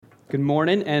Good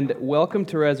morning and welcome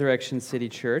to Resurrection City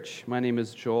Church. My name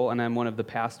is Joel and I'm one of the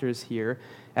pastors here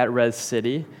at Res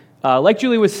City. Like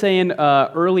Julie was saying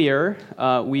earlier,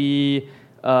 we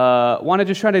want to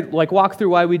just try to walk through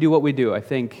why we do what we do. I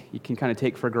think you can kind of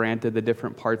take for granted the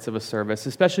different parts of a service,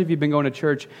 especially if you've been going to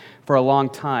church for a long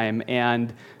time.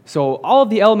 And so all of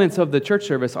the elements of the church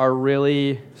service are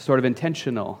really sort of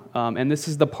intentional. And this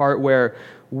is the part where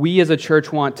we as a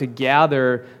church want to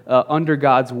gather under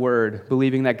God's word,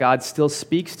 believing that God still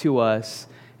speaks to us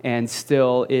and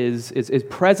still is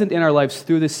present in our lives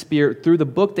through the Spirit, through the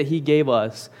book that He gave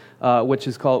us, which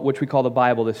we call the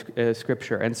Bible, the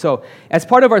Scripture. And so, as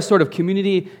part of our sort of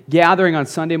community gathering on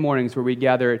Sunday mornings, where we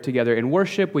gather together in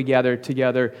worship, we gather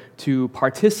together to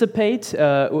participate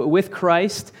with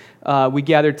Christ, we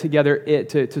gather together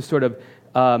to sort of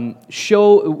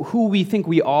show who we think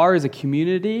we are as a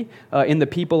community in the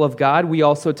people of God. We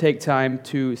also take time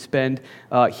to spend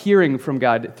hearing from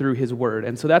God through His Word.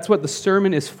 And so that's what the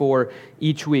sermon is for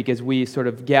each week, as we sort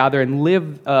of gather and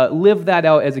live that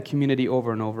out as a community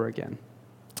over and over again.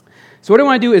 So what I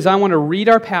want to do is I want to read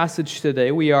our passage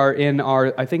today. We are in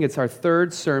I think it's our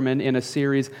third sermon in a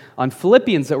series on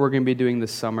Philippians that we're going to be doing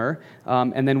this summer.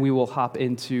 And then we will hop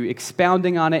into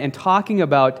expounding on it and talking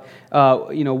about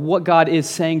what God is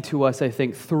saying to us, I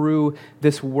think, through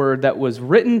this word that was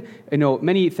written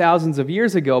many thousands of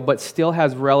years ago, but still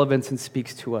has relevance and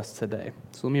speaks to us today.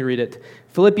 So let me read it.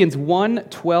 Philippians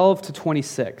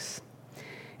 1:12-26.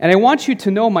 And I want you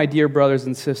to know, my dear brothers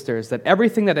and sisters, that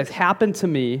everything that has happened to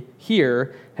me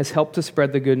here has helped to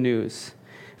spread the good news.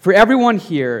 For everyone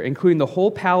here, including the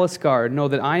whole palace guard, know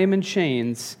that I am in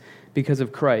chains because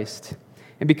of Christ.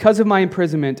 And because of my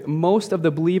imprisonment, most of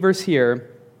the believers here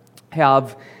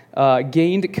have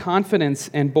gained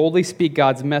confidence and boldly speak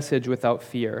God's message without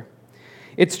fear.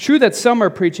 It's true that some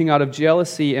are preaching out of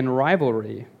jealousy and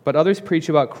rivalry, but others preach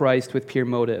about Christ with pure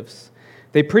motives.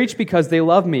 They preach because they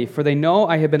love me, for they know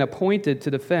I have been appointed to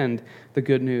defend the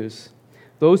good news.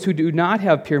 Those who do not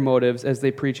have pure motives as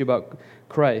they preach about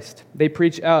Christ, they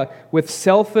preach with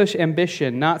selfish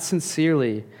ambition, not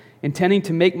sincerely, intending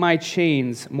to make my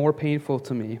chains more painful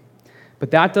to me.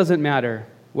 But that doesn't matter.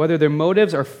 Whether their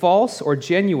motives are false or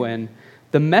genuine,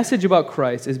 the message about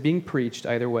Christ is being preached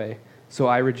either way. So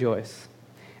I rejoice.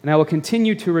 And I will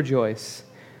continue to rejoice.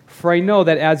 For I know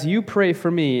that as you pray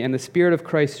for me and the Spirit of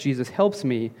Christ Jesus helps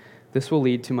me, this will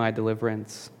lead to my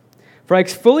deliverance. For I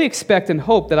fully expect and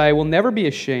hope that I will never be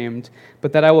ashamed,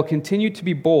 but that I will continue to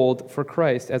be bold for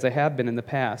Christ as I have been in the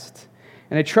past.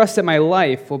 And I trust that my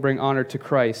life will bring honor to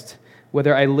Christ,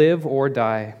 whether I live or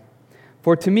die.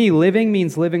 For to me, living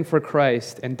means living for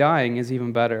Christ, and dying is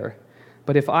even better.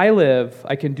 But if I live,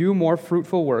 I can do more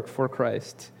fruitful work for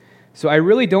Christ. So I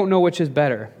really don't know which is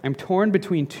better. I'm torn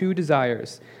between two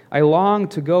desires. I long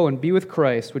to go and be with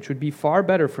Christ, which would be far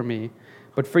better for me.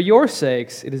 But for your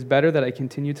sakes, it is better that I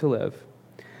continue to live.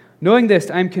 Knowing this,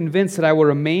 I am convinced that I will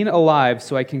remain alive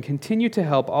so I can continue to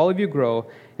help all of you grow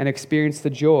and experience the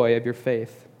joy of your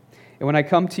faith. And when I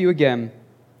come to you again,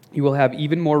 you will have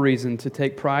even more reason to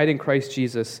take pride in Christ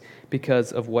Jesus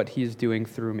because of what He is doing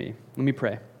through me. Let me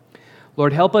pray.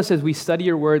 Lord, help us as we study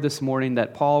your word this morning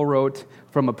that Paul wrote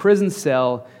from a prison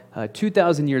cell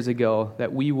 2,000 years ago,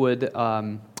 that we would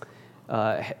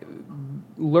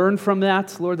learn from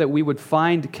that, Lord, that we would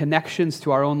find connections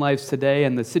to our own lives today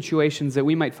and the situations that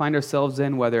we might find ourselves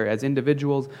in, whether as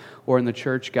individuals or in the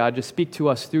church. God, just speak to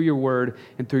us through your word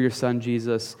and through your Son,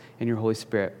 Jesus, and your Holy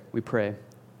Spirit. We pray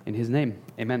in His name.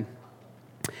 Amen.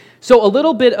 So a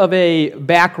little bit of a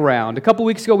background. A couple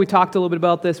weeks ago, we talked a little bit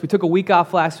about this. We took a week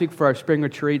off last week for our spring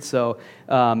retreat, so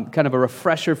kind of a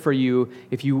refresher for you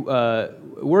if you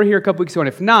were here a couple weeks ago, and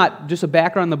if not, just a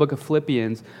background on the book of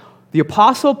Philippians. The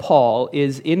Apostle Paul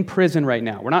is in prison right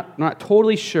now. We're not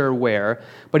totally sure where,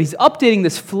 but he's updating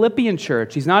this Philippian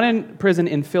church. He's not in prison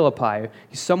in Philippi.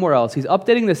 He's somewhere else. He's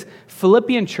updating this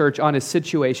Philippian church on his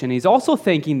situation. He's also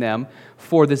thanking them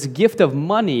for this gift of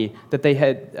money that they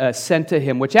had sent to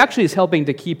him, which actually is helping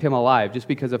to keep him alive just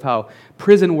because of how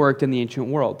prison worked in the ancient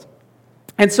world.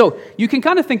 And so you can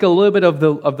kind of think a little bit of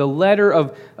the letter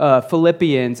of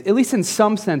Philippians, at least in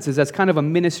some senses, as kind of a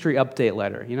ministry update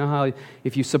letter. You know how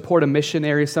if you support a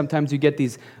missionary, sometimes you get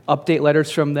these update letters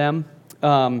from them?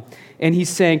 And he's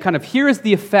saying kind of, here is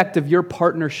the effect of your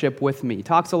partnership with me. He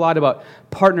talks a lot about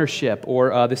partnership,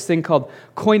 or this thing called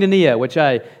koinonia, which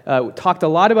I talked a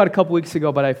lot about a couple weeks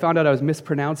ago, but I found out I was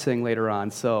mispronouncing later on,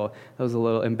 so that was a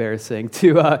little embarrassing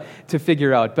to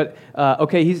figure out. But so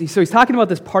he's talking about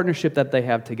this partnership that they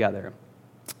have together.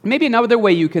 Maybe another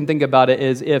way you can think about it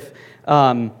is if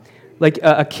like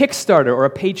a Kickstarter or a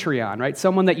Patreon, right?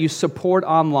 Someone that you support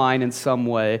online in some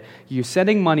way. You're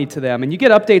sending money to them, and you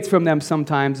get updates from them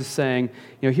sometimes saying,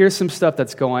 here's some stuff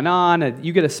that's going on, and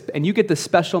you get the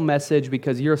special message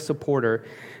because you're a supporter.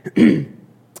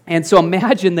 And so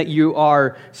imagine that you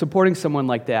are supporting someone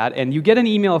like that, and you get an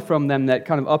email from them that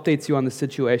kind of updates you on the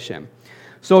situation.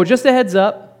 So just a heads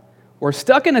up, we're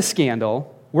stuck in a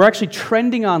scandal. We're actually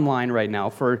trending online right now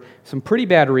for some pretty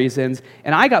bad reasons,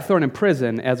 and I got thrown in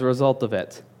prison as a result of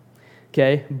it.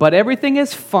 Okay? But everything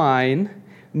is fine.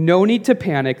 No need to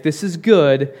panic. This is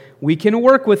good. We can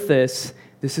work with this.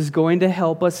 This is going to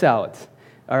help us out.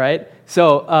 All right?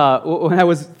 So when I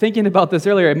was thinking about this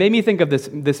earlier, it made me think of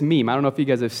this meme. I don't know if you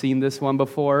guys have seen this one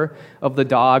before, of the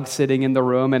dog sitting in the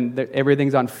room and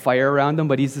everything's on fire around him,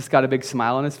 but he's just got a big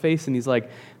smile on his face, and he's like,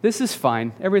 this is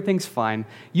fine. Everything's fine.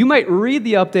 You might read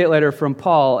the update letter from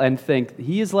Paul and think,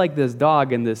 he is like this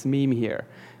dog in this meme here.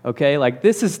 Okay? Like,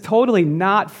 this is totally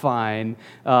not fine,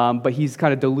 but he's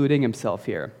kind of deluding himself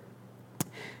here.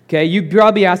 Okay, you'd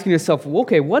probably be asking yourself, well,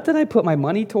 okay, what did I put my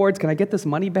money towards? Can I get this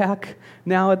money back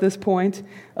now at this point?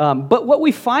 But what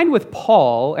we find with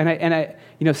Paul, and I,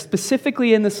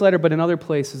 specifically in this letter, but in other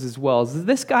places as well, is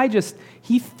this guy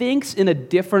he thinks in a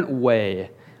different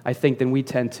way, I think, than we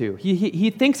tend to. He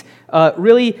thinks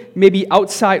really maybe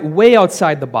way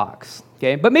outside the box.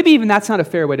 Okay? But maybe even that's not a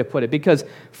fair way to put it, because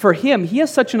for him, he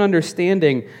has such an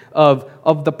understanding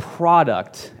of the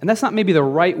product. And that's not maybe the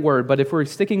right word, but if we're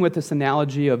sticking with this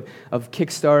analogy of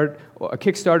Kickstarter or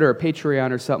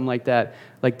Patreon or something like that,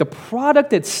 like the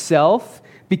product itself,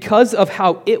 because of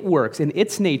how it works in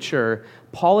its nature,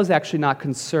 Paul is actually not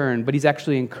concerned, but he's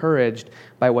actually encouraged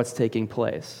by what's taking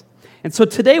place. And so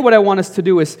today what I want us to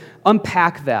do is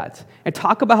unpack that and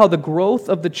talk about how the growth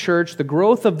of the church, the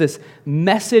growth of this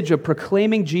message of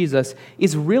proclaiming Jesus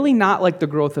is really not like the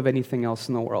growth of anything else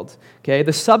in the world. Okay?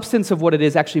 The substance of what it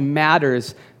is actually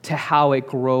matters to how it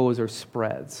grows or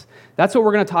spreads. That's what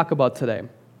we're going to talk about today.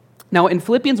 Now, in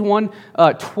Philippians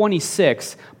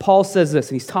 1:26, Paul says this,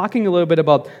 and he's talking a little bit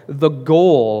about the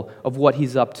goal of what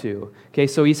he's up to. Okay,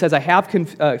 so he says, I have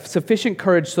sufficient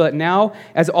courage so that now,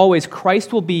 as always,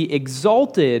 Christ will be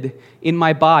exalted in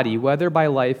my body, whether by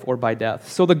life or by death.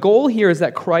 So the goal here is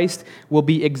that Christ will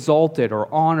be exalted,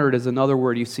 or honored is another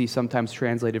word you see sometimes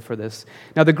translated for this.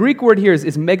 Now, the Greek word here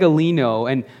is megalino,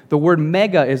 and the word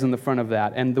mega is in the front of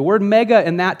that. And the word mega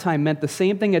in that time meant the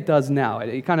same thing it does now.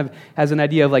 It kind of has an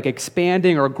idea of like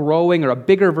expanding or growing or a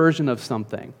bigger version of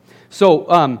something.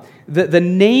 So the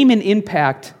name and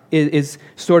impact is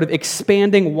sort of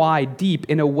expanding wide, deep,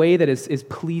 in a way that is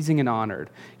pleasing and honored.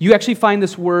 You actually find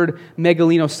this word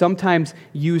megalino sometimes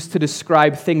used to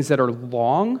describe things that are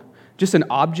long, just an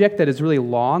object that is really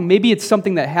long. Maybe it's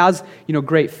something that has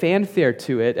great fanfare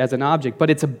to it as an object, but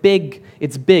it's big,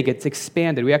 it's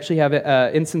expanded. We actually have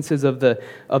instances of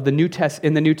the New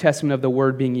Testament of the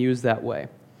word being used that way.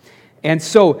 And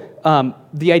so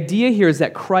the idea here is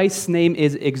that Christ's name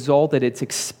is exalted, it's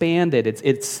expanded,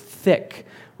 it's thick,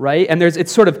 right? And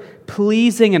it's sort of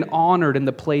pleasing and honored in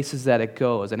the places that it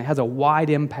goes, and it has a wide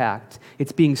impact.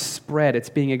 It's being spread, it's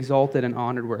being exalted and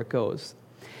honored where it goes.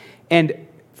 And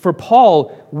for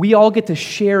Paul, we all get to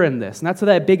share in this, and that's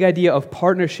that big idea of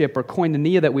partnership or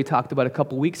koinonia that we talked about a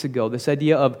couple weeks ago, this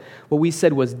idea of what we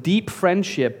said was deep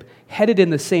friendship headed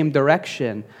in the same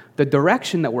direction. The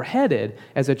direction that we're headed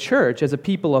as a church, as a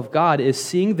people of God, is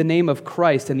seeing the name of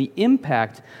Christ and the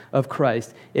impact of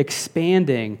Christ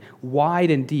expanding wide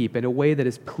and deep in a way that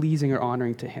is pleasing or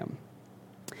honoring to Him.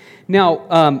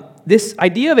 Now, this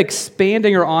idea of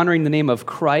expanding or honoring the name of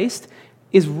Christ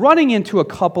is running into a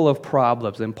couple of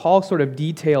problems, and Paul sort of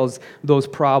details those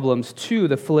problems to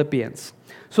the Philippians.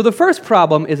 So the first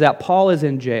problem is that Paul is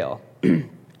in jail.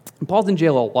 Paul's in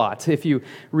jail a lot. If you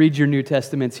read your New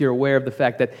Testaments, you're aware of the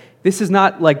fact that this is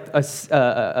not like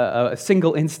a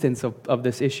single instance of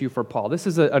this issue for Paul. This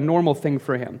is a normal thing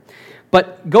for him.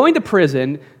 But going to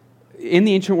prison in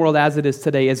the ancient world as it is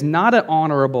today is not an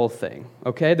honorable thing,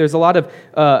 okay? There's a lot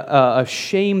of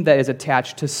shame that is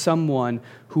attached to someone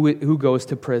who goes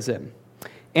to prison.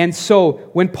 And so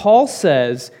when Paul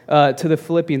says to the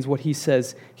Philippians what he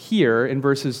says here in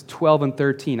verses 12 and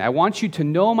 13, I want you to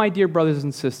know, my dear brothers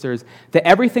and sisters, that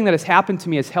everything that has happened to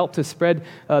me has helped to spread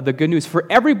the good news. For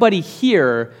everybody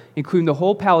here, including the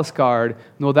whole palace guard,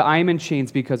 know that I am in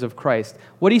chains because of Christ.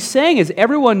 What he's saying is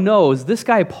everyone knows this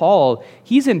guy Paul,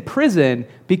 he's in prison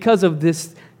because of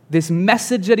this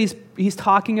message that he's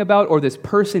talking about, or this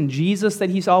person, Jesus, that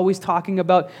he's always talking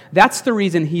about. That's the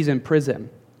reason he's in prison.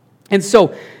 And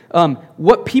so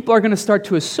what people are going to start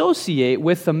to associate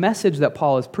with the message that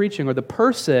Paul is preaching or the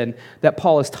person that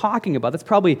Paul is talking about. That's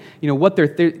probably, what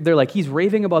they're like, he's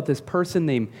raving about this person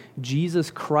named Jesus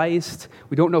Christ.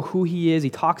 We don't know who he is. He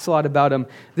talks a lot about him.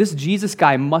 This Jesus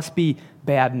guy must be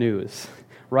bad news,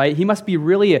 right? He must be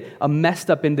really a messed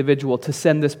up individual to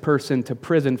send this person to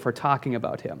prison for talking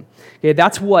about him. Okay,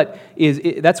 that's what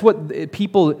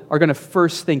people are going to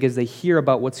first think as they hear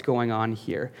about what's going on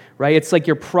here, right? It's like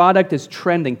your product is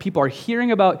trending. People are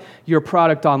hearing about your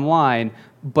product online,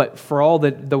 but for all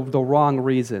the wrong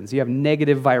reasons. You have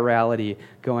negative virality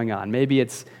going on. Maybe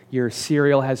it's your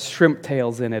cereal has shrimp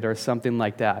tails in it or something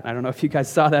like that. I don't know if you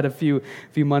guys saw that a few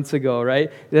months ago,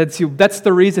 right? That's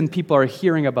the reason people are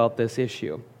hearing about this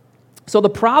issue. So the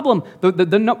problem,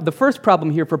 the first problem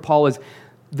here for Paul is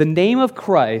the name of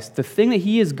Christ, the thing that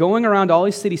he is going around all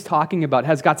these cities talking about,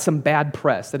 has got some bad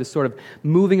press that is sort of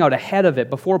moving out ahead of it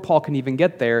before Paul can even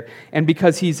get there. And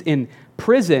because he's in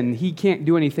prison, he can't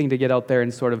do anything to get out there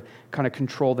and sort of kind of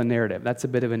control the narrative. That's a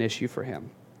bit of an issue for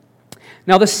him.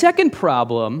 Now, the second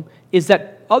problem is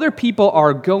that other people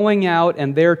are going out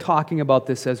and they're talking about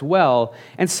this as well,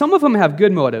 and some of them have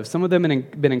good motives. Some of them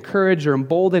have been encouraged or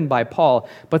emboldened by Paul,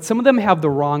 but some of them have the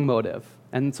wrong motive.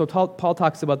 And so Paul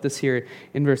talks about this here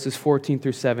in verses 14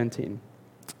 through 17.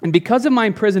 And because of my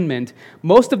imprisonment,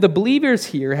 most of the believers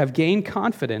here have gained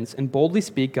confidence and boldly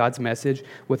speak God's message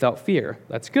without fear.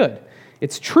 That's good.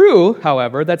 It's true,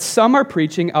 however, that some are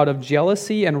preaching out of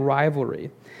jealousy and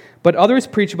rivalry. But others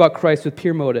preach about Christ with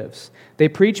pure motives. They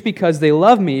preach because they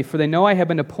love me, for they know I have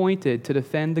been appointed to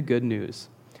defend the good news.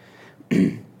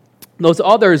 Those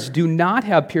others do not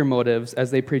have pure motives as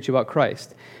they preach about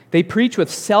Christ. They preach with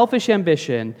selfish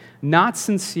ambition, not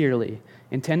sincerely,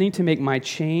 intending to make my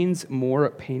chains more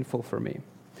painful for me.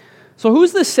 So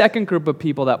who's the second group of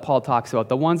people that Paul talks about?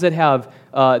 The ones that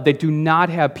that do not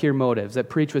have pure motives, that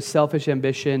preach with selfish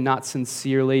ambition, not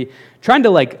sincerely, trying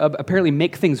to apparently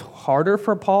make things harder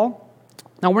for Paul.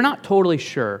 Now, we're not totally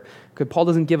sure, because Paul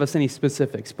doesn't give us any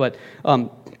specifics, but one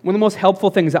of the most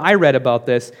helpful things I read about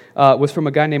this was from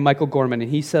a guy named Michael Gorman, and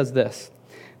he says this: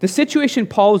 the situation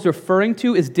Paul is referring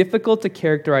to is difficult to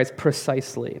characterize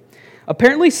precisely.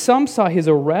 Apparently, some saw his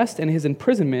arrest and his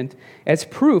imprisonment as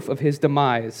proof of his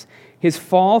demise, his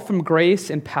fall from grace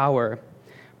and power.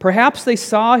 Perhaps they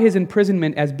saw his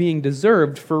imprisonment as being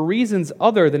deserved for reasons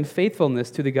other than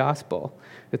faithfulness to the gospel.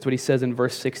 That's what he says in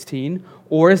verse 16.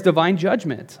 Or as divine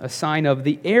judgment, a sign of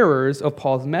the errors of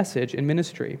Paul's message and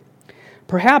ministry.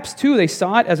 Perhaps, too, they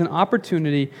saw it as an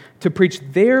opportunity to preach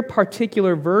their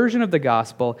particular version of the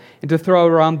gospel and to throw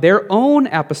around their own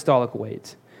apostolic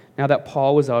weight, now that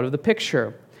Paul was out of the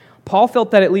picture. Paul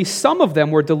felt that at least some of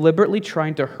them were deliberately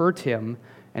trying to hurt him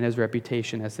and his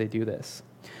reputation as they do this.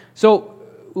 So,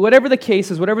 whatever the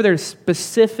case is, whatever their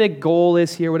specific goal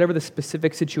is here, whatever the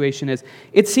specific situation is,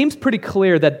 it seems pretty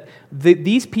clear that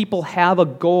these people have a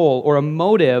goal or a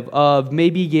motive of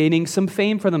maybe gaining some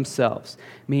fame for themselves,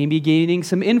 maybe gaining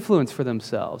some influence for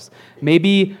themselves,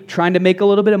 maybe trying to make a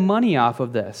little bit of money off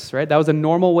of this, right? That was a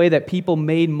normal way that people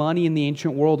made money in the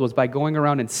ancient world, was by going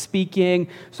around and speaking,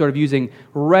 sort of using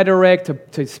rhetoric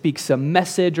to speak some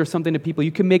message or something to people.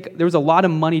 There was a lot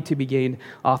of money to be gained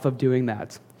off of doing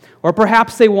that. Or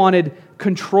perhaps they wanted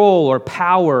control or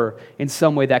power in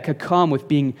some way that could come with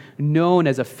being known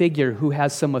as a figure who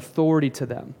has some authority to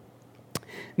them.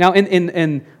 Now,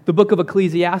 in the book of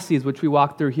Ecclesiastes, which we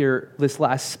walked through here this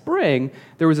last spring,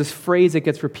 there was this phrase that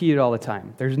gets repeated all the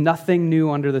time. There's nothing new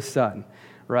under the sun,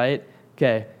 right?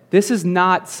 Okay, this is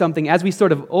not something, as we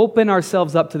sort of open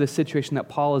ourselves up to the situation that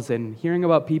Paul is in, hearing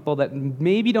about people that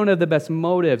maybe don't have the best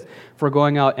motives for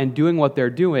going out and doing what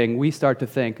they're doing, we start to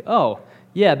think, oh,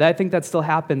 yeah, I think that still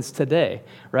happens today,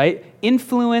 right?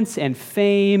 Influence and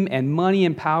fame and money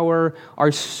and power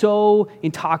are so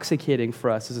intoxicating for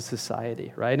us as a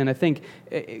society, right? And I think,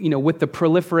 with the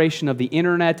proliferation of the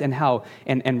internet and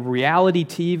and reality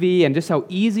TV and just how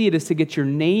easy it is to get your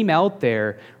name out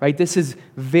there, right? This is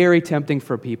very tempting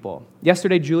for people.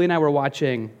 Yesterday, Julie and I were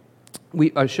watching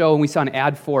a show, and we saw an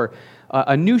ad for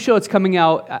a new show that's coming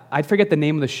out. I forget the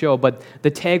name of the show, but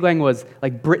the tagline was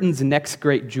like Britain's next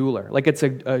great jeweler. Like it's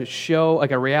a show,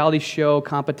 like a reality show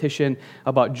competition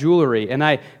about jewelry. And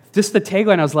the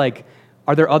tagline, I was like,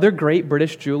 are there other great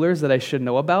British jewelers that I should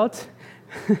know about?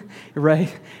 Right?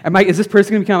 Is this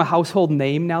person going to become a household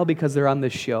name now because they're on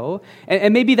this show?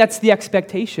 And maybe that's the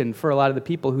expectation for a lot of the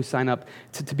people who sign up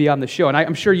to be on the show. And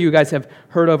I'm sure you guys have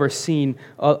heard of or seen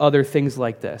other things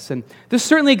like this. And this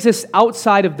certainly exists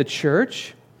outside of the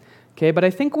church, okay? But I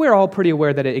think we're all pretty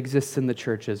aware that it exists in the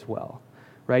church as well,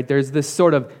 right? There's this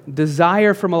sort of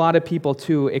desire from a lot of people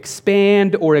to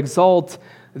expand or exalt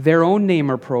their own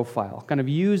name or profile, kind of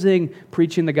using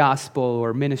preaching the gospel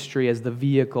or ministry as the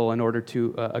vehicle in order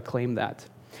to acclaim that.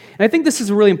 And I think this is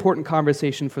a really important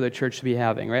conversation for the church to be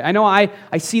having, right? I know I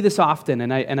see this often,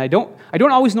 and I don't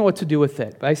always know what to do with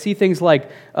it. But I see things like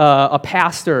a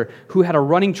pastor who had a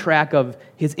running track of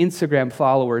his Instagram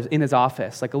followers in his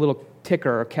office, like a little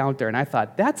ticker or counter, and I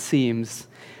thought, that seems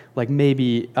like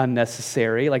maybe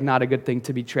unnecessary, like not a good thing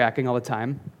to be tracking all the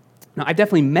time. Now, I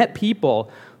definitely met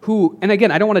people who, and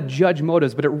again, I don't want to judge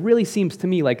motives, but it really seems to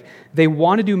me like they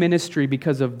want to do ministry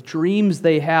because of dreams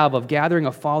they have of gathering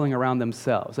a following around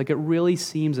themselves. Like, it really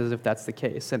seems as if that's the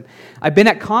case. And I've been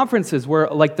at conferences where,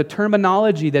 like, the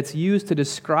terminology that's used to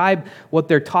describe what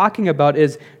they're talking about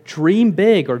is dream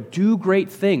big or do great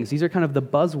things. These are kind of the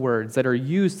buzzwords that are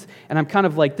used, and I'm kind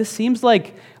of like, this seems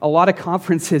like a lot of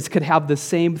conferences could have the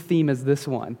same theme as this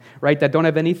one, right, that don't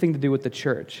have anything to do with the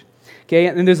church. Okay,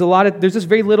 and there's just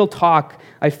very little talk,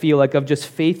 I feel like, of just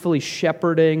faithfully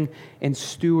shepherding and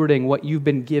stewarding what you've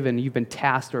been given, you've been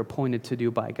tasked or appointed to do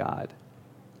by God.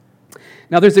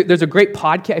 Now, there's a great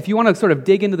podcast. If you want to sort of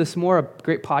dig into this more, a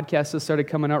great podcast has started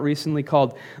coming out recently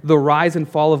called The Rise and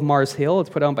Fall of Mars Hill. It's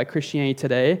put out by Christianity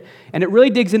Today, and it really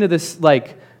digs into this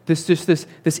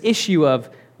issue of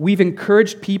we've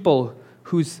encouraged people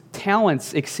whose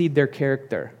talents exceed their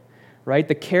character. Right?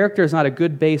 The character is not a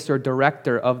good base or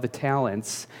director of the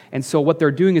talents. And so what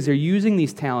they're doing is they're using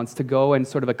these talents to go and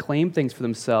sort of acclaim things for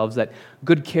themselves that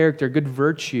good character, good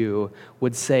virtue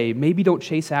would say, maybe don't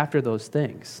chase after those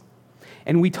things.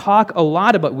 And we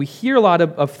hear a lot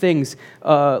of things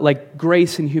like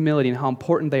grace and humility and how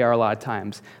important they are a lot of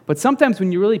times. But sometimes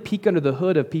when you really peek under the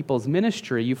hood of people's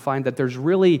ministry, you find that there's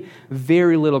really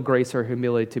very little grace or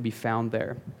humility to be found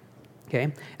there. Okay?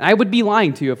 And I would be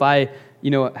lying to you if I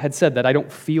had said that I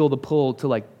don't feel the pull to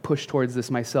like push towards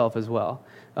this myself as well.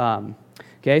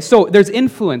 Okay, so there's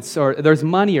influence or there's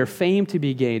money or fame to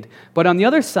be gained, but on the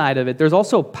other side of it, there's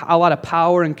also a lot of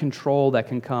power and control that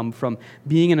can come from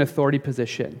being in an authority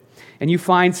position. And you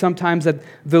find sometimes that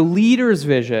the leader's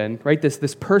vision, right,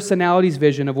 this personality's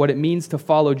vision of what it means to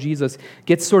follow Jesus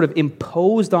gets sort of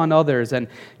imposed on others, and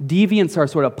deviants are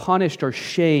sort of punished or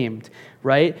shamed,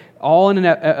 right? All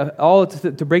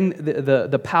to bring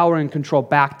the power and control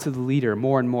back to the leader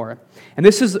more and more. And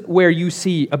this is where you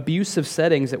see abusive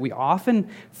settings that we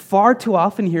far too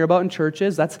often hear about in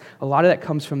churches. A lot of that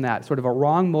comes from that, sort of a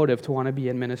wrong motive to want to be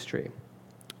in ministry.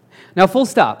 Now, full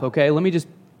stop, okay? Let me just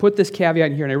put this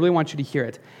caveat in here, and I really want you to hear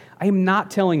it. I am not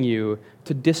telling you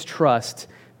to distrust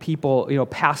people,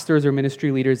 pastors or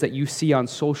ministry leaders that you see on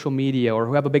social media or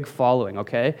who have a big following,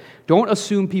 okay? Don't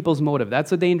assume people's motive.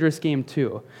 That's a dangerous game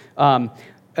too.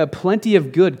 Plenty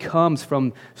of good comes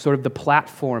from sort of the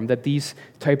platform that these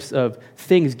types of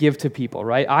things give to people,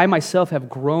 right? I myself have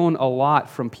grown a lot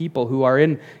from people who are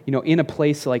in a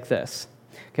place like this,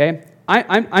 okay?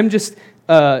 I'm just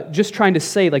trying to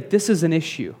say, like, this is an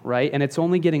issue, right? And it's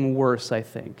only getting worse, I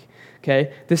think.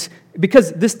 Okay?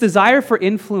 Because this desire for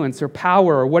influence or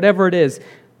power or whatever it is,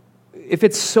 if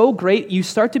it's so great, you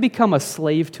start to become a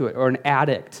slave to it or an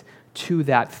addict to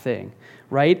that thing,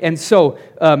 right? And so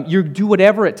you do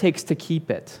whatever it takes to keep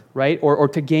it, right? Or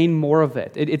to gain more of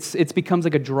it. It becomes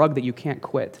like a drug that you can't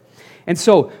quit. And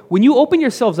so when you open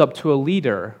yourselves up to a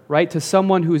leader, right, to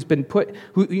someone who's been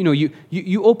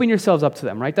you open yourselves up to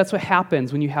them, right? That's what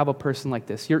happens when you have a person like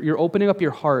this. You're opening up your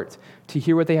heart to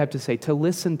hear what they have to say, to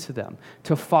listen to them,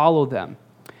 to follow them.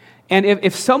 And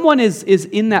if someone is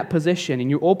in that position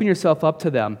and you open yourself up to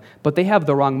them, but they have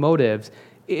the wrong motives,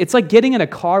 it's like getting in a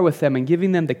car with them and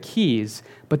giving them the keys,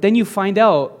 but then you find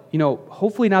out,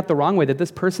 hopefully not the wrong way, that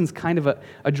this person's kind of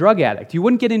a drug addict. You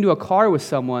wouldn't get into a car with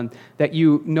someone that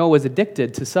you know is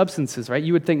addicted to substances, right?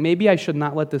 You would think, maybe I should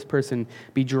not let this person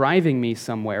be driving me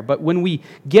somewhere. But when we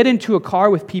get into a car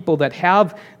with people that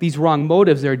have these wrong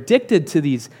motives, they're addicted to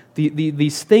these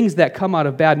things that come out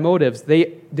of bad motives.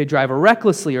 They drive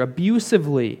recklessly or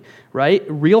abusively, right?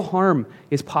 Real harm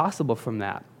is possible from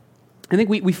that. I think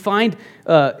we find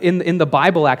in the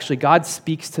Bible, actually, God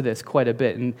speaks to this quite a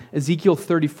bit. And Ezekiel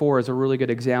 34 is a really good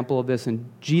example of this.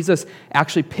 And Jesus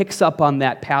actually picks up on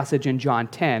that passage in John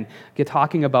 10,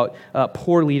 talking about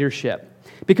poor leadership.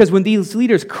 Because when these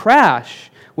leaders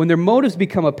crash, when their motives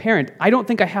become apparent, I don't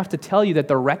think I have to tell you that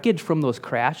the wreckage from those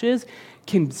crashes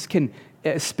can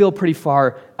spill pretty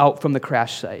far out from the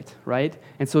crash site, right?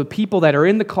 And so people that are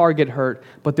in the car get hurt,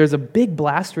 but there's a big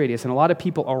blast radius, and a lot of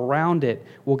people around it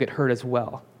will get hurt as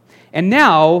well. And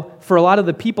now, for a lot of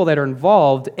the people that are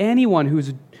involved, anyone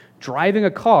who's driving a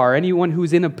car, anyone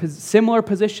who's in a similar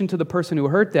position to the person who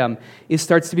hurt them,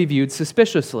 starts to be viewed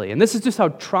suspiciously. And this is just how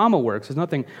trauma works. There's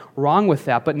nothing wrong with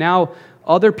that. But now,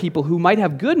 other people who might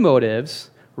have good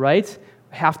motives, right,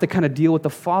 have to kind of deal with the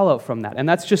fallout from that. And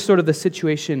that's just sort of the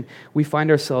situation we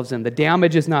find ourselves in. The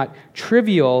damage is not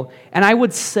trivial. And I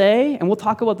would say, and we'll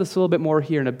talk about this a little bit more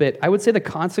here in a bit, I would say the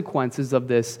consequences of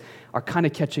this are kind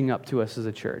of catching up to us as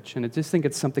a church. And I just think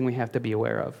it's something we have to be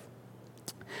aware of.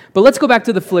 But let's go back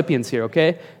to the Philippians here,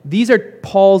 okay? These are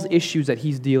Paul's issues that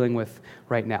he's dealing with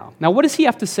right now. Now, what does he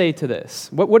have to say to this?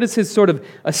 What is his sort of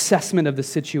assessment of the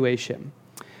situation?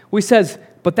 Well, he says,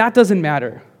 but that doesn't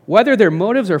matter. Whether their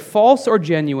motives are false or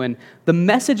genuine, the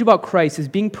message about Christ is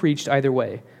being preached either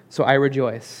way. So I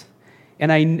rejoice.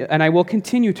 And I will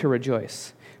continue to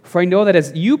rejoice. For I know that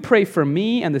as you pray for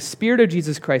me and the Spirit of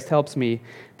Jesus Christ helps me,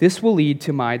 this will lead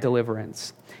to my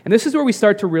deliverance. And this is where we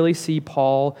start to really see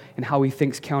Paul and how he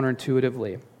thinks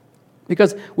counterintuitively.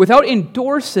 Because without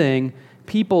endorsing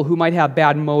people who might have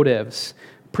bad motives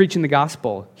preaching the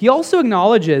gospel, he also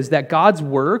acknowledges that God's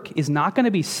work is not going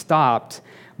to be stopped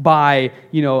by,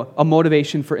 a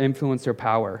motivation for influence or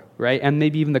power, right? And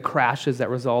maybe even the crashes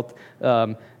that result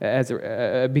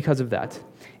because of that.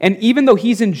 And even though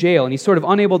he's in jail and he's sort of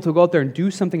unable to go out there and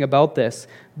do something about this,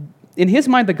 in his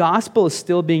mind, the gospel is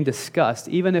still being discussed,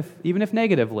 even if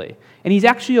negatively. And he's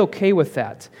actually okay with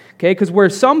that, okay? Because where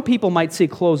some people might see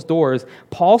closed doors,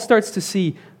 Paul starts to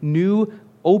see new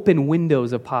open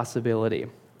windows of possibility.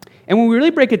 And when we really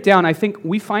break it down, I think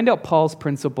we find out Paul's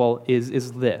principle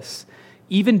is this.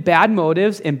 Even bad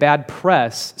motives and bad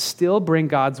press still bring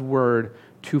God's word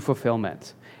to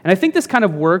fulfillment. And I think this kind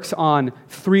of works on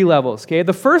 3 levels, okay?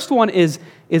 The first one is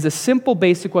a simple,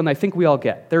 basic one that I think we all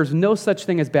get. There's no such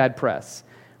thing as bad press,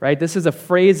 right? This is a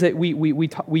phrase that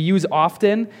we use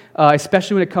often,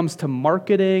 especially when it comes to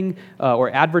marketing or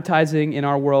advertising in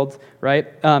our world, right?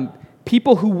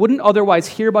 People who wouldn't otherwise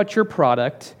hear about your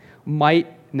product might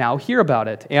now hear about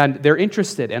it, and they're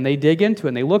interested, and they dig into it,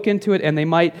 and they look into it, and they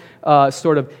might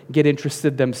sort of get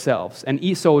interested themselves.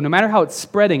 And so no matter how it's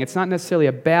spreading, it's not necessarily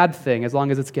a bad thing as long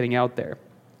as it's getting out there.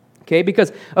 Okay,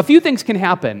 because a few things can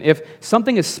happen if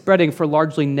something is spreading for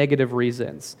largely negative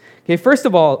reasons. Okay, first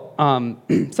of all,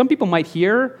 some people might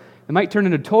hear, they might turn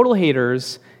into total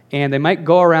haters, and they might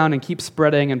go around and keep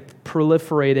spreading and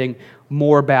proliferating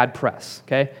more bad press.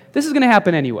 Okay, this is going to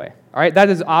happen anyway. All right, that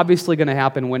is obviously going to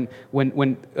happen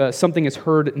when something is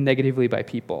heard negatively by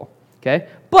people. Okay,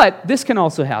 but this can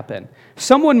also happen.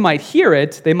 Someone might hear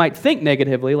it, they might think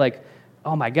negatively, like,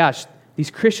 "Oh my gosh, these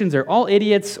Christians are all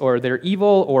idiots, or they're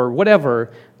evil, or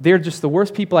whatever. They're just the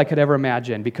worst people I could ever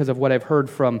imagine because of what I've heard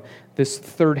from this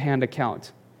third-hand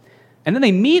account." And then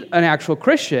they meet an actual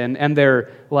Christian, and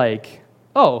they're like,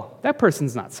 "Oh, that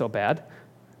person's not so bad."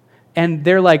 And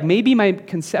they're like, maybe my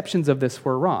conceptions of this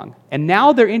were wrong. And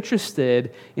now they're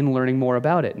interested in learning more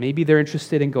about it. Maybe they're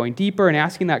interested in going deeper and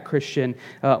asking that Christian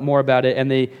more about it, and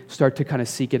they start to kind of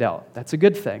seek it out. That's a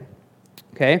good thing.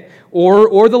 Okay?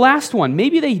 Or the last one,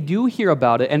 maybe they do hear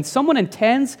about it, and someone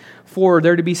intends for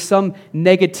there to be some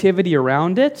negativity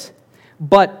around it,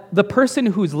 but the person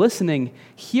who's listening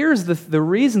hears the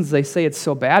reasons they say it's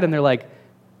so bad, and they're like,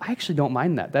 I actually don't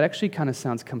mind that. That actually kind of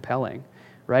sounds compelling.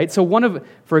 Right? So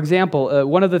for example,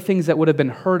 one of the things that would have been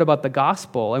heard about the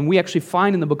gospel, and we actually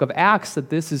find in the book of Acts that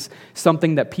this is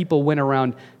something that people went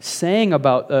around saying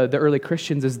about the early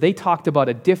Christians, is they talked about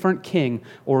a different king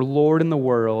or lord in the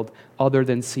world other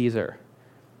than Caesar.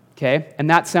 Okay? And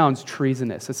that sounds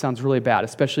treasonous. It sounds really bad,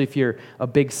 especially if you're a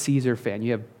big Caesar fan.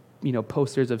 You have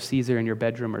posters of Caesar in your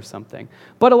bedroom or something.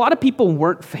 But a lot of people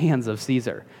weren't fans of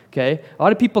Caesar, okay? A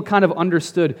lot of people kind of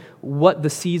understood what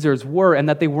the Caesars were and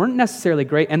that they weren't necessarily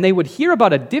great, and they would hear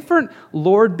about a different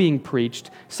Lord being preached,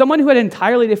 someone who had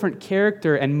entirely different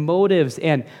character and motives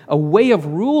and a way of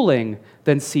ruling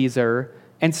than Caesar.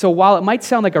 And so while it might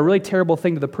sound like a really terrible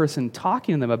thing to the person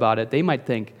talking to them about it, they might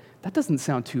think, that doesn't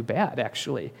sound too bad,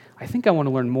 actually. I think I want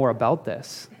to learn more about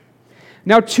this.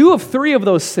 Now, 2 of 3 of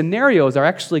those scenarios are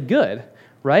actually good,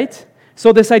 right?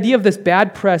 So this idea of this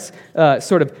bad press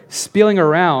sort of spilling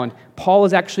around, Paul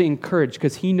is actually encouraged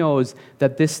because he knows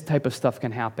that this type of stuff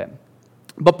can happen.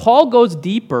 But Paul goes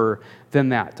deeper than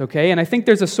that, okay? And I think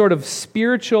there's a sort of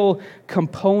spiritual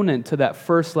component to that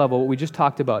first level, what we just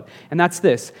talked about, and that's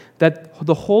this, that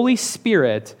the Holy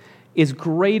Spirit is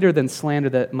greater than slander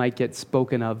that might get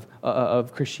spoken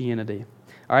of Christianity.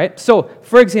 All right? So,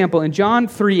 for example, in John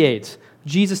 3:8,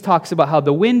 Jesus talks about how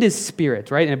the wind is spirit,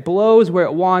 right? And it blows where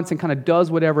it wants and kind of does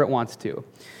whatever it wants to.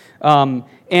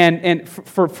 And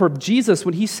for Jesus,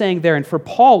 when he's saying there, and for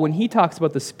Paul, when he talks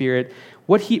about the Spirit,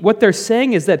 what they're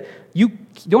saying is that you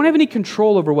don't have any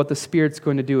control over what the Spirit's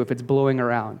going to do if it's blowing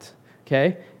around,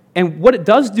 okay? And what it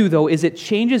does do, though, is it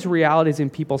changes realities in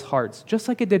people's hearts, just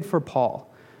like it did for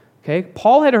Paul. Okay?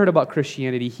 Paul had heard about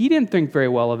Christianity. He didn't think very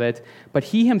well of it, but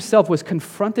he himself was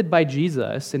confronted by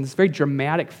Jesus in this very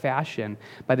dramatic fashion,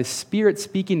 by the Spirit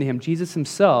speaking to him, Jesus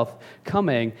himself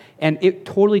coming, and it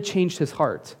totally changed his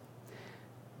heart.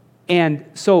 And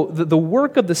so the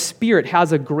work of the Spirit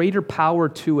has a greater power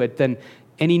to it than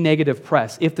any negative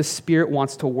press, if the Spirit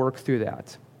wants to work through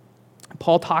that.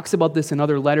 Paul talks about this in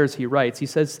other letters he writes. He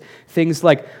says things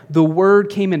like, the word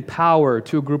came in power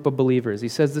to a group of believers. He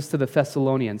says this to the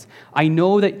Thessalonians. I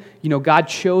know that God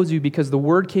chose you because the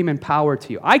word came in power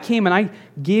to you. I came and I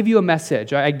gave you a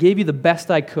message. I gave you the best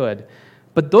I could.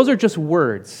 But those are just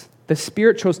words. The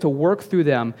Spirit chose to work through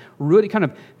them, really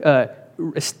kind of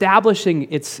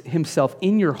establishing himself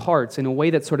in your hearts in a way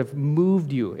that sort of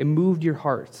moved you. It moved your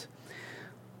heart.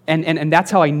 And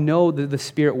that's how I know that the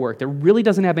Spirit worked. It really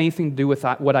doesn't have anything to do with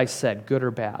what I said, good or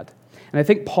bad. And I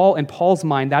think in Paul's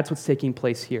mind, that's what's taking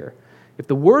place here. If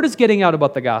the word is getting out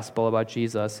about the gospel, about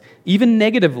Jesus, even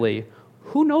negatively,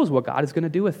 who knows what God is going to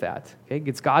do with that? Okay?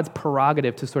 It's God's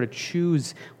prerogative to sort of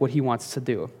choose what he wants to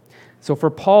do. So for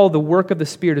Paul, the work of the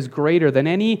Spirit is greater than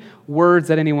any words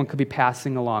that anyone could be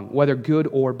passing along, whether good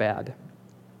or bad.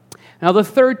 Now, the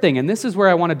third thing, and this is where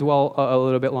I want to dwell a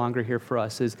little bit longer here for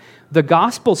us, is the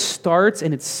gospel starts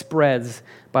and it spreads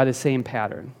by the same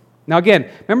pattern. Now, again,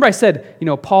 remember I said,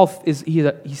 Paul he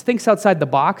thinks outside the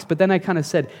box, but then I kind of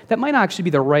said that might not actually be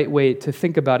the right way to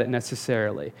think about it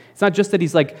necessarily. It's not just that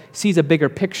he's sees a bigger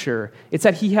picture. It's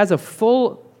that he has a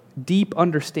full, deep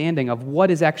understanding of what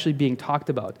is actually being talked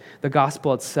about, the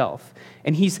gospel itself.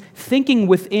 And he's thinking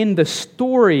within the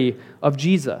story of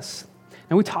Jesus.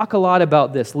 And we talk a lot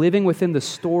about this, living within the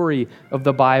story of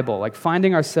the Bible, like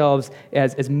finding ourselves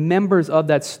as members of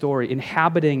that story,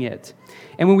 inhabiting it.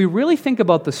 And when we really think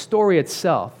about the story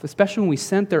itself, especially when we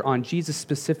center on Jesus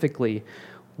specifically,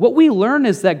 what we learn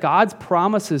is that God's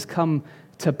promises come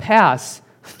to pass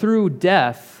through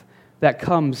death that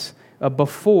comes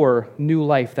before new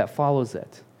life that follows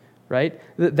it, right?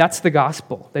 That's the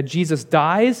gospel, that Jesus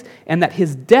dies and that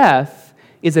his death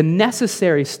is a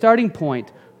necessary starting point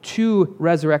to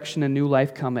resurrection and new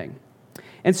life coming.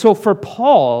 And so for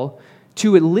Paul,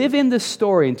 to live in this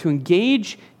story and to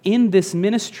engage in this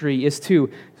ministry is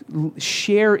to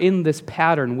share in this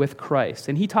pattern with Christ.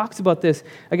 And he talks about this,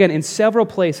 again, in several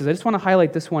places. I just want to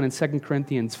highlight this one in 2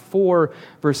 Corinthians 4,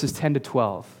 verses 10 to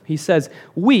 12. He says,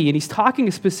 we, and he's talking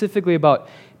specifically about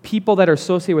people that are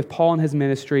associated with Paul and his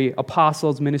ministry,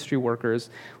 apostles, ministry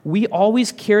workers, we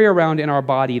always carry around in our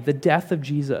body the death of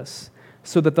Jesus,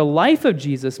 so that the life of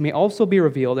Jesus may also be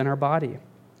revealed in our body.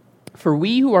 For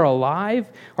we who are alive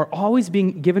are always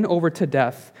being given over to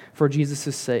death for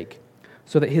Jesus' sake,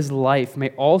 so that his life may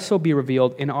also be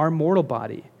revealed in our mortal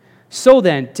body. So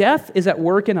then, death is at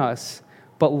work in us,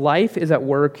 but life is at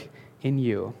work in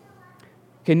you.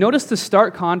 Okay, notice the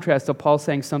stark contrast of Paul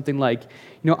saying something like,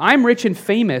 I'm rich and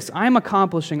famous. I'm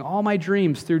accomplishing all my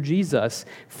dreams through Jesus.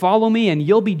 Follow me and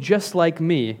you'll be just like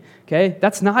me. Okay,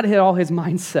 that's not at all his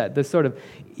mindset. This sort of,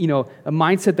 a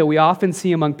mindset that we often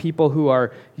see among people who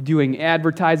are doing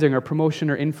advertising or promotion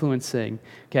or influencing.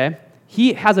 Okay,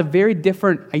 he has a very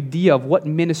different idea of what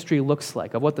ministry looks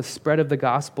like, of what the spread of the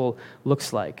gospel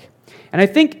looks like. And I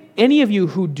think any of you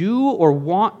who do or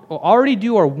already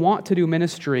do or want to do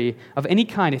ministry of any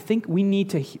kind, I think we need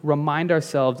to remind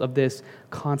ourselves of this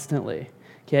constantly.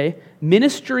 Okay?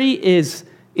 Ministry is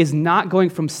not going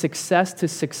from success to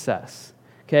success.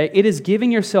 Okay? It is giving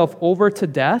yourself over to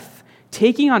death,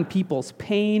 taking on people's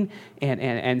pain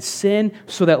and sin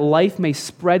so that life may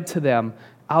spread to them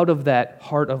out of that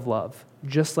heart of love,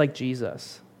 just like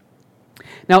Jesus.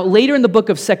 Now, later in the book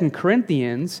of 2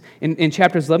 Corinthians, in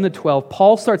chapters 11 to 12,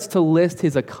 Paul starts to list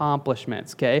his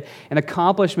accomplishments, okay? And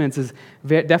accomplishments is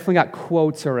definitely got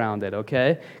quotes around it,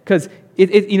 okay? Because,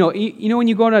 when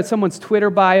you go to someone's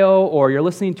Twitter bio or you're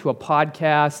listening to a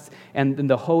podcast and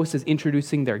the host is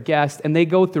introducing their guest and they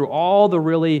go through all the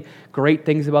really great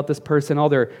things about this person, all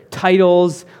their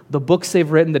titles, the books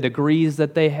they've written, the degrees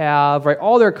that they have, right?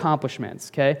 All their accomplishments,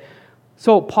 okay?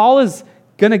 So Paul is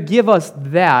going to give us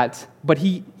that, but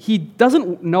he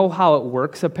doesn't know how it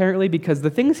works, apparently, because the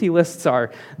things he lists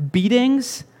are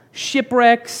beatings,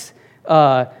 shipwrecks,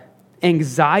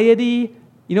 anxiety.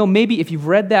 Maybe if you've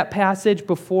read that passage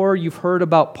before, you've heard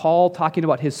about Paul talking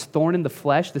about his thorn in the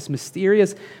flesh, this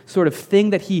mysterious sort of thing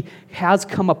that he has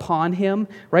come upon him,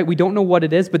 right? We don't know what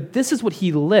it is, but this is what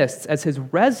he lists as his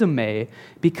resume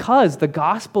because the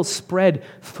gospel spread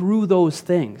through those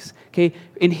things, okay?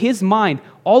 In his mind,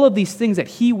 all of these things that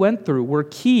he went through were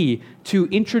key to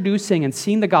introducing and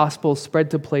seeing the gospel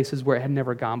spread to places where it had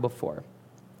never gone before.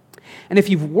 And if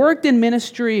you've worked in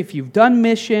ministry, if you've done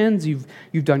missions, you've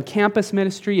done campus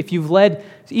ministry, if you've led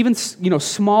even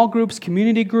small groups,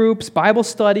 community groups, Bible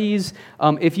studies,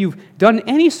 if you've done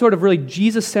any sort of really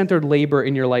Jesus-centered labor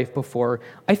in your life before,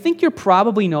 I think you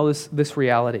probably know this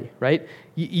reality, right?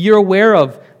 You're aware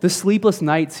of the sleepless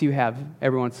nights you have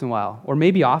every once in a while, or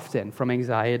maybe often from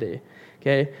anxiety,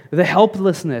 okay? The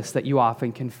helplessness that you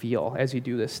often can feel as you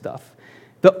do this stuff.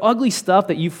 The ugly stuff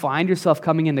that you find yourself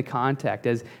coming into contact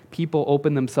as people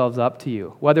open themselves up to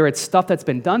you, whether it's stuff that's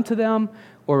been done to them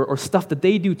or stuff that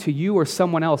they do to you or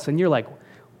someone else, and you're like,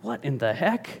 what in the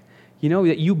heck?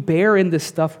 That you bear in this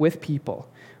stuff with people,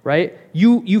 right?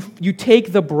 You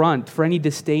take the brunt for any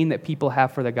disdain that people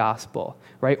have for the gospel,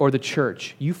 right, or the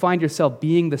church. You find yourself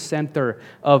being the center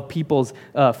of people's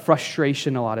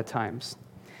frustration a lot of times.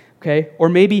 Okay? Or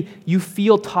maybe you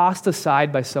feel tossed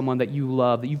aside by someone that you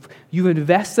love, that you've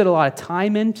invested a lot of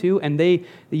time into, and that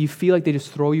you feel like they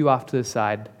just throw you off to the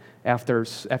side after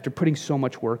putting so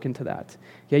much work into that.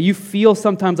 Okay? You feel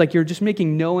sometimes like you're just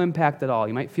making no impact at all.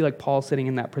 You might feel like Paul sitting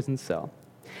in that prison cell.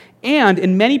 And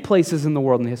in many places in the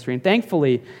world in history, and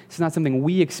thankfully it's not something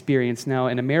we experience now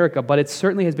in America, but it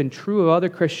certainly has been true of other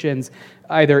Christians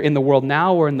either in the world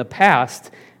now or in the past,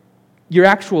 your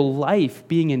actual life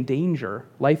being in danger,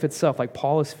 life itself, like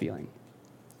Paul is feeling.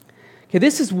 Okay,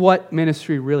 this is what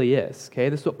ministry really is, okay?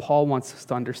 This is what Paul wants us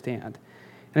to understand.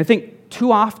 And I think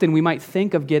too often we might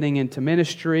think of getting into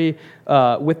ministry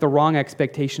with the wrong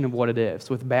expectation of what it is,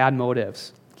 with bad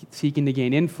motives, seeking to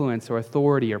gain influence or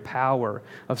authority or power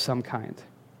of some kind.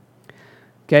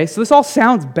 Okay, so this all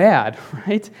sounds bad,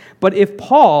 right? But if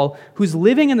Paul, who's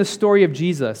living in the story of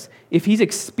Jesus, if he's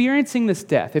experiencing this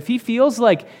death, if he feels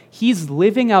like he's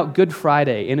living out Good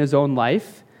Friday in his own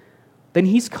life, then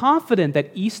he's confident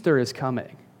that Easter is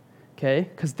coming, okay?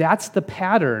 Because that's the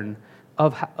pattern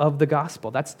of the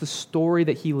gospel. That's the story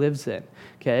that he lives in,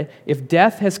 okay? If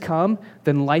death has come,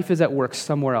 then life is at work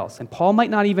somewhere else. And Paul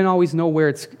might not even always know where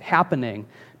it's happening,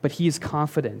 but he is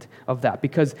confident of that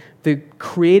because the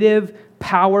creative,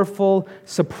 powerful,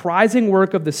 surprising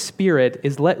work of the Spirit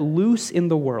is let loose in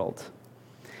the world.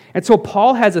 And so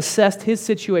Paul has assessed his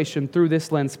situation through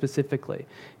this lens specifically. And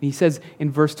he says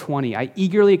in verse 20, I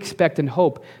eagerly expect and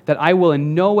hope that I will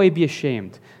in no way be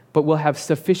ashamed, but will have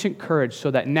sufficient courage so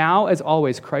that now, as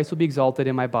always, Christ will be exalted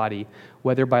in my body,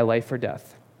 whether by life or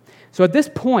death. So at this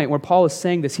point where Paul is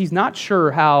saying this, he's not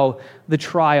sure how the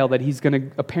trial that he's going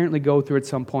to apparently go through at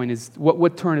some point is,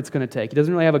 what turn it's going to take. He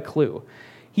doesn't really have a clue.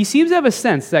 He seems to have a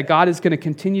sense that God is going to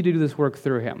continue to do this work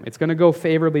through him. It's going to go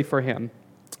favorably for him.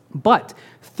 But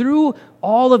through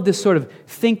all of this sort of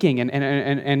thinking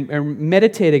and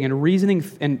meditating and reasoning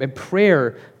and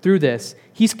prayer through this,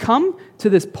 he's come to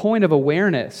this point of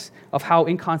awareness of how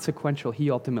inconsequential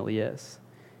he ultimately is.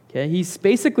 Okay? He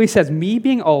basically says, me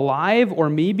being alive or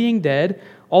me being dead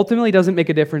ultimately doesn't make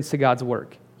a difference to God's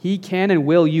work. He can and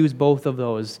will use both of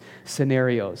those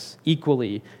scenarios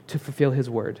equally to fulfill his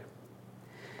word.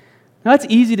 Now, that's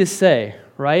easy to say,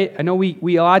 right? I know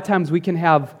we a lot of times we can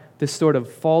have this sort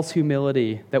of false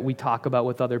humility that we talk about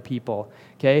with other people,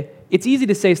 okay? It's easy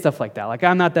to say stuff like that, like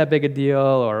I'm not that big a deal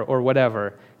or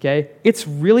whatever, okay? It's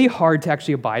really hard to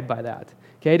actually abide by that,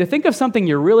 okay? To think of something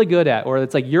you're really good at or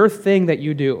it's like your thing that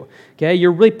you do, okay?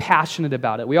 You're really passionate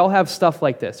about it. We all have stuff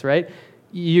like this, right?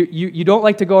 You don't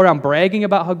like to go around bragging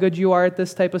about how good you are at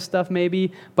this type of stuff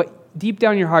maybe, but deep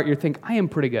down in your heart you think, I am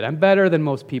pretty good. I'm better than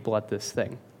most people at this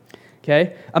thing.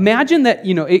 Okay? Imagine that,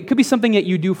 it could be something that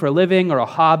you do for a living or a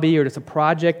hobby or just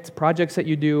projects that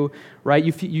you do, right?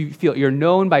 You feel you're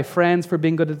known by friends for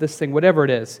being good at this thing, whatever it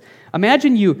is.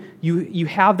 Imagine you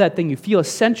have that thing, you feel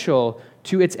essential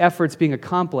to its efforts being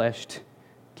accomplished,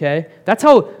 okay? That's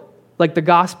how, the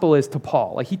gospel is to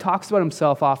Paul. He talks about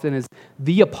himself often as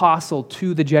the apostle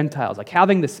to the Gentiles,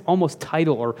 having this almost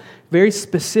title or very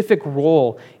specific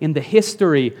role in the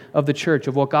history of the church,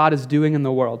 of what God is doing in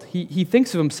the world. He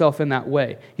thinks of himself in that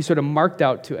way. He's sort of marked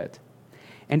out to it.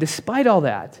 And despite all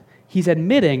that, he's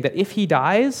admitting that if he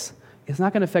dies, it's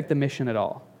not going to affect the mission at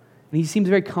all. And he seems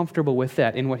very comfortable with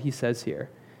that in what he says here.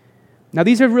 Now,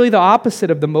 these are really the opposite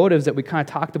of the motives that we kind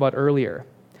of talked about earlier.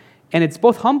 And it's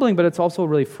both humbling, but it's also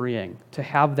really freeing to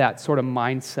have that sort of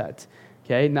mindset,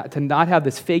 okay? To not have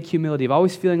this fake humility of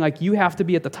always feeling like you have to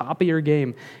be at the top of your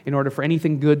game in order for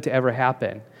anything good to ever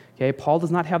happen, okay? Paul does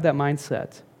not have that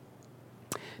mindset.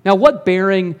 Now, what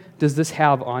bearing does this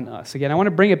have on us? Again, I want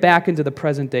to bring it back into the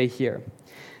present day here.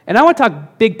 And I want to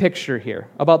talk big picture here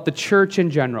about the church in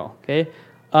general, okay?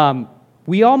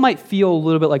 We all might feel a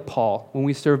little bit like Paul when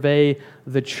we survey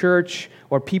the church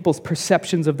or people's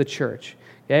perceptions of the church.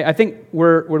 Okay? I think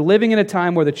we're living in a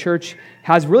time where the church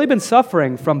has really been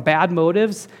suffering from bad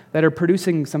motives that are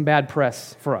producing some bad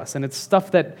press for us. And it's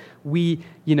stuff that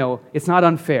it's not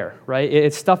unfair, right?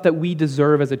 It's stuff that we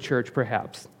deserve as a church,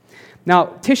 perhaps. Now,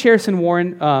 Tish Harrison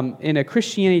Warren, in a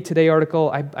Christianity Today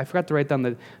article, I forgot to write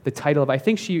down the title of it. I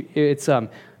think it's The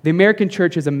American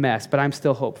Church is a Mess, but I'm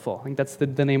Still Hopeful. I think that's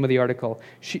the name of the article.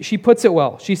 She puts it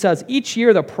well. She says, each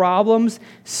year the problems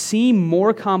seem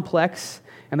more complex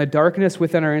and the darkness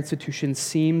within our institutions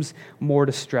seems more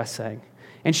distressing.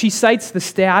 And she cites the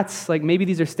stats, like maybe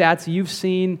these are stats you've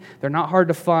seen. They're not hard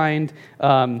to find.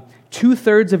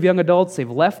 2/3 of young adults,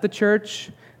 they've left the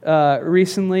church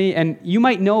recently, and you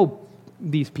might know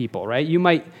these people, right? You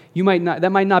might not.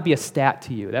 That might not be a stat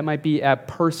to you. That might be a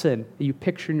person that you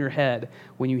picture in your head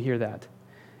when you hear that.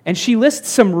 And she lists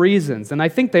some reasons, and I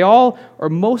think they all, or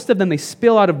most of them, they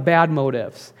spill out of bad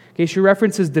motives. Okay, she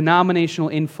references denominational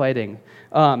infighting,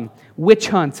 witch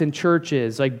hunts in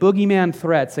churches, like boogeyman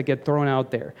threats that get thrown out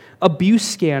there, abuse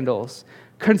scandals,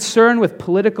 concern with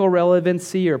political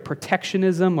relevancy or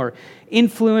protectionism or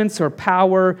influence or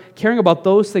power, caring about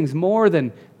those things more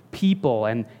than people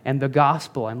and the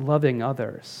gospel and loving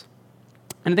others.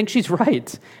 And I think she's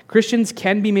right. Christians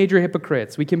can be major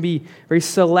hypocrites. We can be very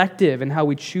selective in how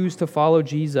we choose to follow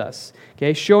Jesus,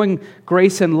 okay? Showing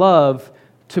grace and love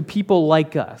to people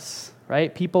like us,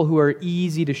 right? People who are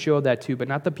easy to show that to, but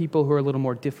not the people who are a little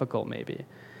more difficult, maybe.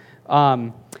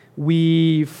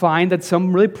 We find that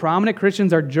some really prominent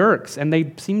Christians are jerks, and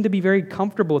they seem to be very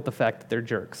comfortable with the fact that they're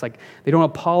jerks. Like, they don't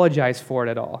apologize for it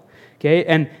at all, okay?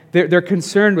 And they're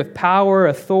concerned with power,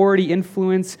 authority,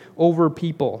 influence over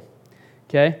people,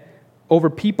 okay? Over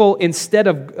people instead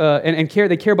of,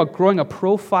 they care about growing a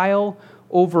profile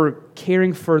over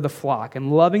caring for the flock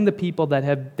and loving the people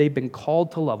that they've been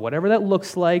called to love. Whatever that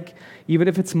looks like, even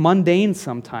if it's mundane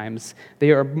sometimes,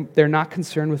 they're not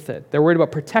concerned with it. They're worried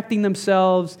about protecting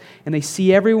themselves, and they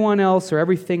see everyone else or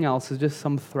everything else as just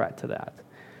some threat to that.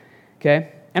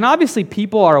 Okay? And obviously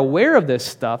people are aware of this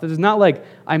stuff. It's not like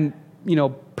I'm,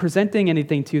 presenting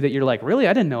anything to you that you're like, really,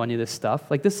 I didn't know any of this stuff.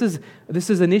 Like, this is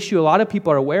an issue a lot of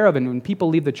people are aware of, and when people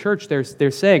leave the church,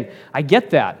 they're saying, I get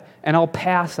that, and I'll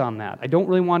pass on that. I don't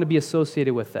really want to be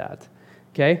associated with that.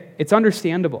 Okay? It's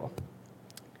understandable.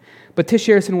 But Tish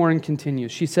Harrison Warren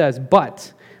continues. She says,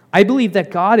 but I believe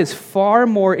that God is far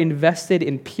more invested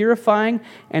in purifying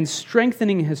and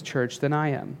strengthening His church than I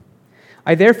am.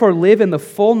 I therefore live in the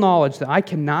full knowledge that I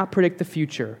cannot predict the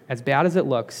future, as bad as it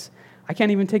looks. I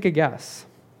can't even take a guess.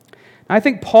 I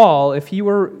think Paul, if he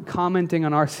were commenting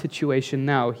on our situation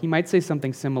now, he might say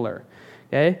something similar.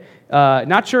 Okay?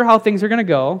 Not sure how things are going to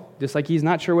go, just like he's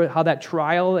not sure how that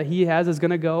trial that he has is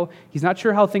going to go. He's not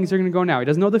sure how things are going to go now. He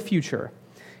doesn't know the future,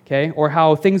 okay, or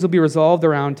how things will be resolved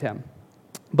around him.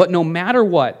 But no matter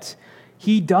what,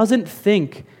 he doesn't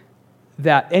think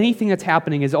that anything that's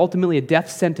happening is ultimately a death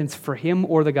sentence for him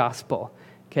or the gospel,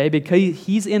 okay, because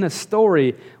he's in a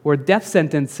story where death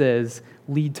sentences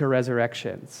lead to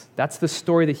resurrections. That's the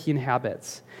story that he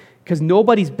inhabits. Because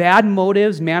nobody's bad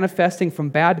motives manifesting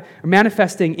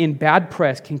in bad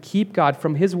press can keep God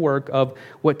from His work of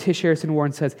what Tish Harrison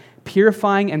Warren says,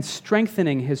 purifying and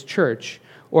strengthening His church,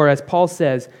 or as Paul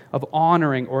says, of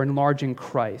honoring or enlarging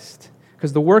Christ.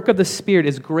 Because the work of the Spirit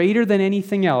is greater than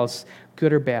anything else,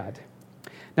 good or bad.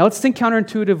 Now let's think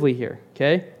counterintuitively here,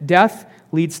 okay? Death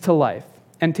leads to life.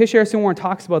 And Tish Harrison Warren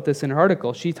talks about this in her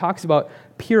article. She talks about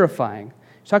purifying.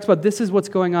 She talks about this is what's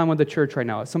going on with the church right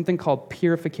now. It's something called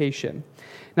purification.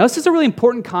 Now, this is a really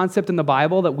important concept in the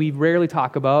Bible that we rarely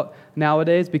talk about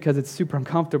nowadays because it's super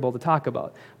uncomfortable to talk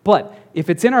about. But if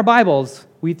it's in our Bibles,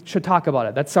 we should talk about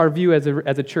it. That's our view as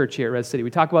a church here at Res City. We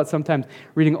talk about sometimes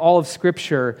reading all of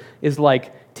Scripture is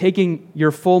like taking your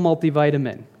full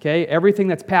multivitamin, okay? Everything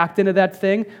that's packed into that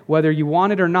thing, whether you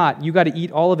want it or not, you got to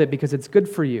eat all of it because it's good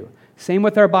for you. Same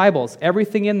with our Bibles.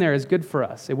 Everything in there is good for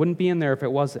us. It wouldn't be in there if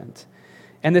it wasn't.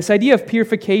 And this idea of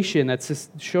purification that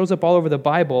shows up all over the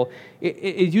Bible,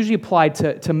 it's usually applied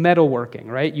to metalworking,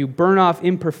 right? You burn off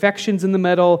imperfections in the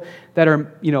metal that are,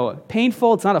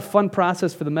 painful. It's not a fun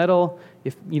process for the metal.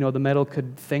 If, the metal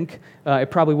could think,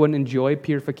 it probably wouldn't enjoy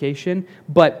purification.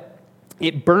 But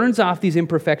it burns off these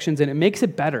imperfections and it makes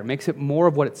it better, makes it more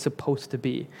of what it's supposed to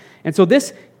be. And so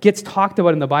this gets talked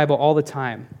about in the Bible all the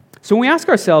time. So when we ask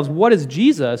ourselves, what is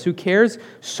Jesus, who cares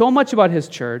so much about His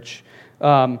church,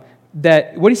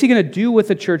 what is He going to do with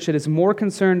a church that is more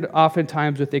concerned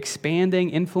oftentimes with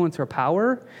expanding influence or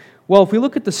power? Well, if we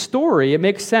look at the story, it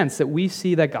makes sense that we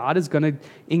see that God is going to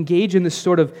engage in this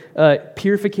sort of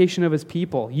purification of His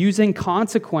people, using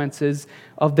consequences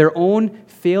of their own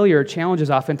failure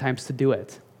challenges oftentimes to do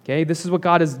it. Okay, this is what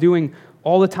God is doing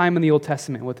all the time in the Old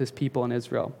Testament with his people in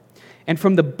Israel. And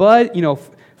from the bud,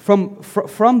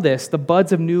 from this, the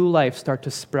buds of new life start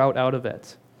to sprout out of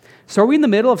it. So are we in the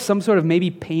middle of some sort of maybe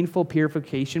painful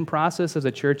purification process as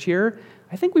a church here?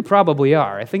 I think we probably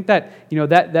are. I think that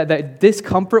that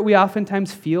discomfort we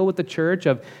oftentimes feel with the church,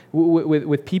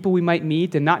 with people we might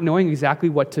meet and not knowing exactly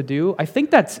what to do, I think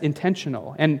that's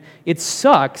intentional. And it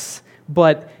sucks,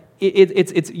 but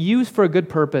it's used for a good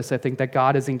purpose, I think, that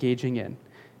God is engaging in.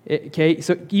 Okay,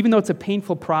 so even though it's a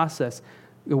painful process,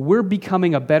 we're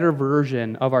becoming a better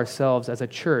version of ourselves as a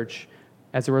church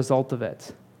as a result of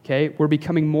it. Okay, we're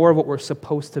becoming more of what we're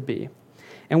supposed to be.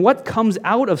 And what comes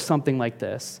out of something like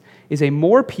this is a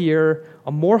more pure,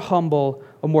 a more humble,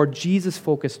 a more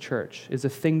Jesus-focused church is the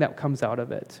thing that comes out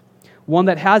of it. One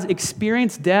that has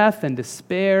experienced death and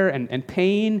despair and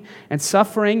pain and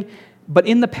suffering, but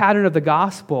in the pattern of the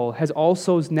gospel has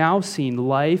also now seen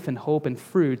life and hope and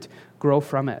fruit grow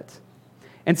from it.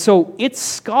 And so it's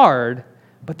scarred,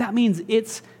 but that means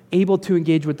it's able to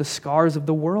engage with the scars of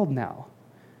the world now,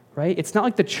 right? It's not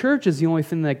like the church is the only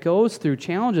thing that goes through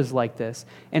challenges like this.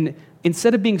 And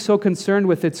instead of being so concerned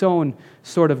with its own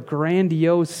sort of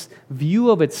grandiose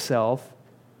view of itself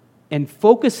and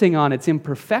focusing on its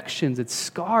imperfections, its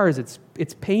scars,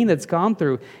 its pain that's gone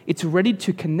through, it's ready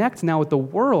to connect now with the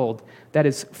world that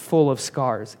is full of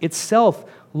scars, itself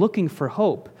looking for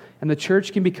hope. And the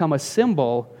church can become a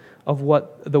symbol of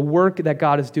what the work that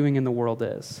God is doing in the world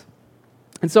is.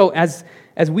 And so as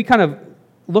we kind of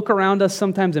look around us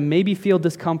sometimes and maybe feel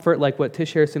discomfort like what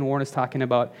Tish Harrison Warren is talking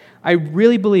about, I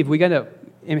really believe we got to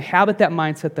inhabit that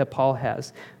mindset that Paul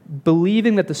has,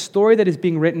 believing that the story that is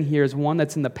being written here is one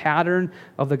that's in the pattern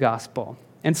of the gospel.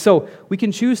 And so we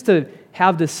can choose to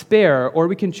have despair, or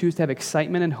we can choose to have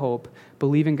excitement and hope,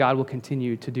 believing God will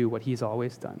continue to do what he's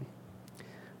always done.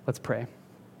 Let's pray.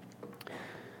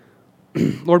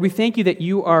 Lord, we thank you that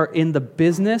you are in the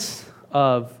business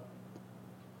of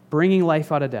bringing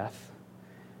life out of death.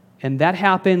 And that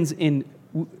happens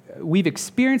we've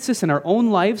experienced this in our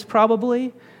own lives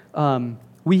probably.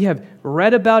 We have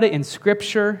read about it in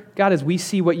Scripture, God, as we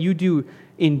see what you do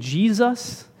in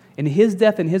Jesus, in his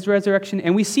death and his resurrection.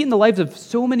 And we see it in the lives of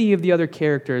so many of the other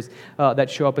characters that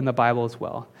show up in the Bible as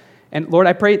well. And Lord,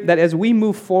 I pray that as we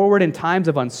move forward in times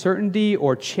of uncertainty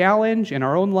or challenge in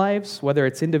our own lives, whether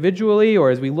it's individually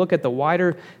or as we look at the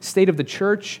wider state of the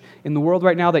church in the world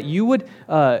right now, that you would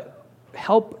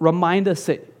help remind us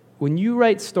that when you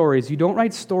write stories, you don't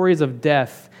write stories of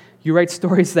death. You write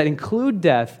stories that include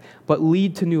death but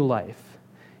lead to new life.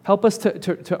 Help us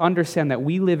to understand that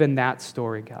we live in that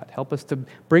story, God. Help us to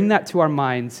bring that to our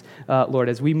minds, Lord,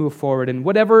 as we move forward in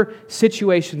whatever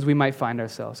situations we might find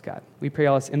ourselves, God. We pray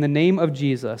all this in the name of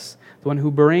Jesus, the one who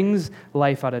brings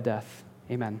life out of death.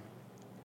 Amen.